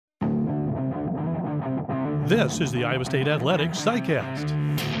This is the Iowa State Athletics SciCast.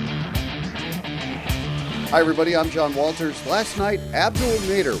 Hi, everybody. I'm John Walters. Last night, Abdul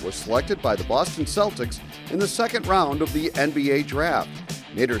Nader was selected by the Boston Celtics in the second round of the NBA draft.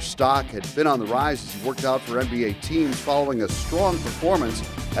 Nader's stock had been on the rise as he worked out for NBA teams following a strong performance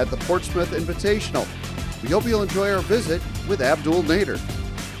at the Portsmouth Invitational. We hope you'll enjoy our visit with Abdul Nader.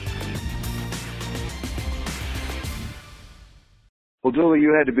 Well, Dooley,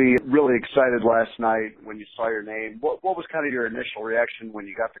 you had to be really excited last night when you saw your name. What was kind of your initial reaction when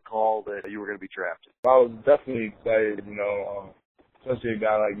you got the call that you were going to be drafted? I was definitely excited, especially a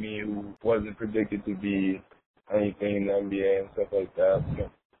guy like me who wasn't predicted to be anything in the NBA and stuff like that.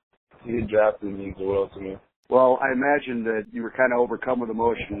 To get drafted means the world to me. Well, I imagine that you were kind of overcome with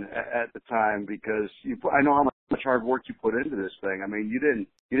emotion at the time because I know how much hard work you put into this thing. I mean, you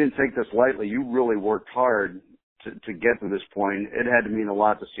didn't take this lightly. You really worked hard to get to this point. It had to mean a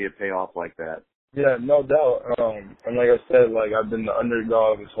lot to see it pay off like that. Yeah, no doubt. And like I said, I've been the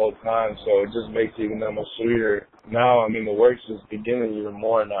underdog this whole time, so it just makes it even that much sweeter. Now, the work's just beginning even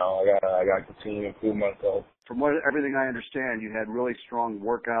more now. I got to continue to improve myself. From everything I understand, you had really strong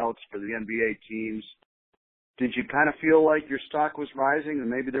workouts for the NBA teams. Did you kind of feel like your stock was rising and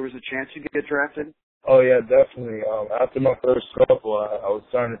maybe there was a chance you could get drafted? Oh, yeah, definitely. After my first couple, I was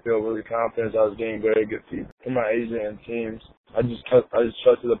starting to feel really confident. I was getting very good feedback from my agent and teams. I just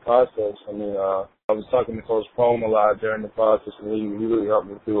trusted the process. I was talking to Coach Prohm a lot during the process, and he really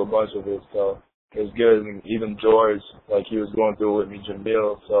helped me through a bunch of it. So it was good. And even George, he was going through it with me,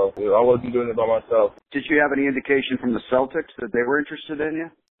 Jamil. So I wasn't doing it by myself. Did you have any indication from the Celtics that they were interested in you?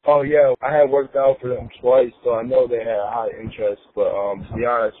 Oh, yeah. I had worked out for them twice, so I know they had a high interest. But to be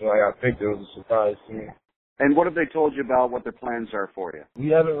honest, when I got picked, it was a surprise to me. And what have they told you about what their plans are for you? We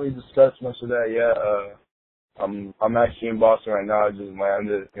haven't really discussed much of that yet. I'm actually in Boston right now. I just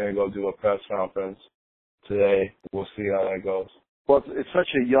landed. Going to go do a press conference today. We'll see how that goes. Well, it's such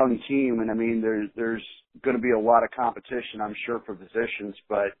a young team, and there's going to be a lot of competition, I'm sure, for positions,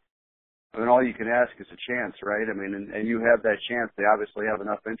 but all you can ask is a chance, right? And you have that chance. They obviously have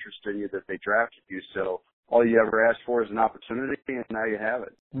enough interest in you that they drafted you. So all you ever ask for is an opportunity, and now you have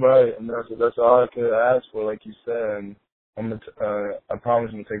it. Right, and that's all I could ask for, like you said. And I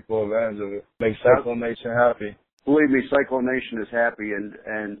promise I'm to take full advantage of it. Make Cyclone Nation happy. Believe me, Cyclone Nation is happy.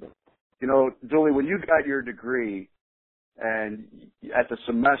 And Dooley, when you got your degree, and at the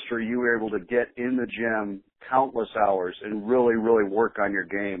semester you were able to get in the gym countless hours and really, really work on your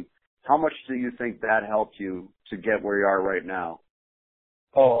game. How much do you think that helped you to get where you are right now?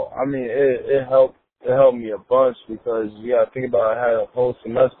 Oh, it helped. It helped me a bunch because think about it, I had a whole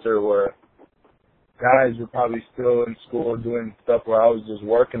semester where guys were probably still in school doing stuff where I was just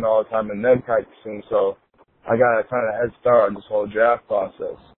working all the time and then practicing. So I got a kind of head start on this whole draft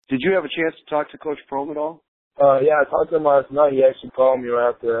process. Did you have a chance to talk to Coach Prohm at all? Yeah, I talked to him last night. He actually called me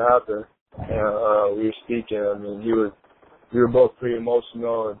right after it happened, and we were speaking. We were both pretty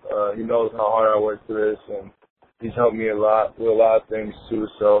emotional. He knows how hard I worked for this, and he's helped me a lot with a lot of things too.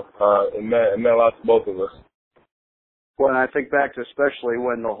 So it meant a lot to both of us. Well, and I think back to especially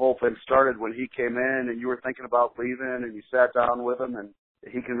when the whole thing started, when he came in and you were thinking about leaving, and you sat down with him, and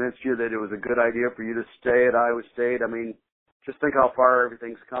he convinced you that it was a good idea for you to stay at Iowa State. Just think how far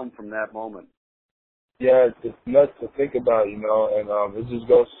everything's come from that moment. Yeah, it's nuts to think about, and it just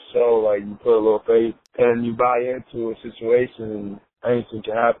goes to show, you put a little faith and you buy into a situation and anything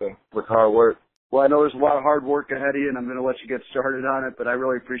can happen with hard work. Well, I know there's a lot of hard work ahead of you, and I'm going to let you get started on it, but I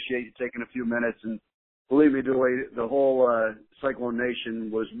really appreciate you taking a few minutes. And believe me, Dooley, the whole Cyclone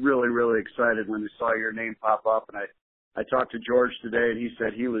Nation was really, really excited when they saw your name pop up. And I talked to George today, and he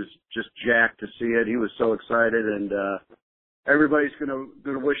said he was just jacked to see it. He was so excited, and everybody's going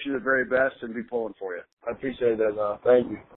to wish you the very best and be pulling for you. I appreciate that, Thank you.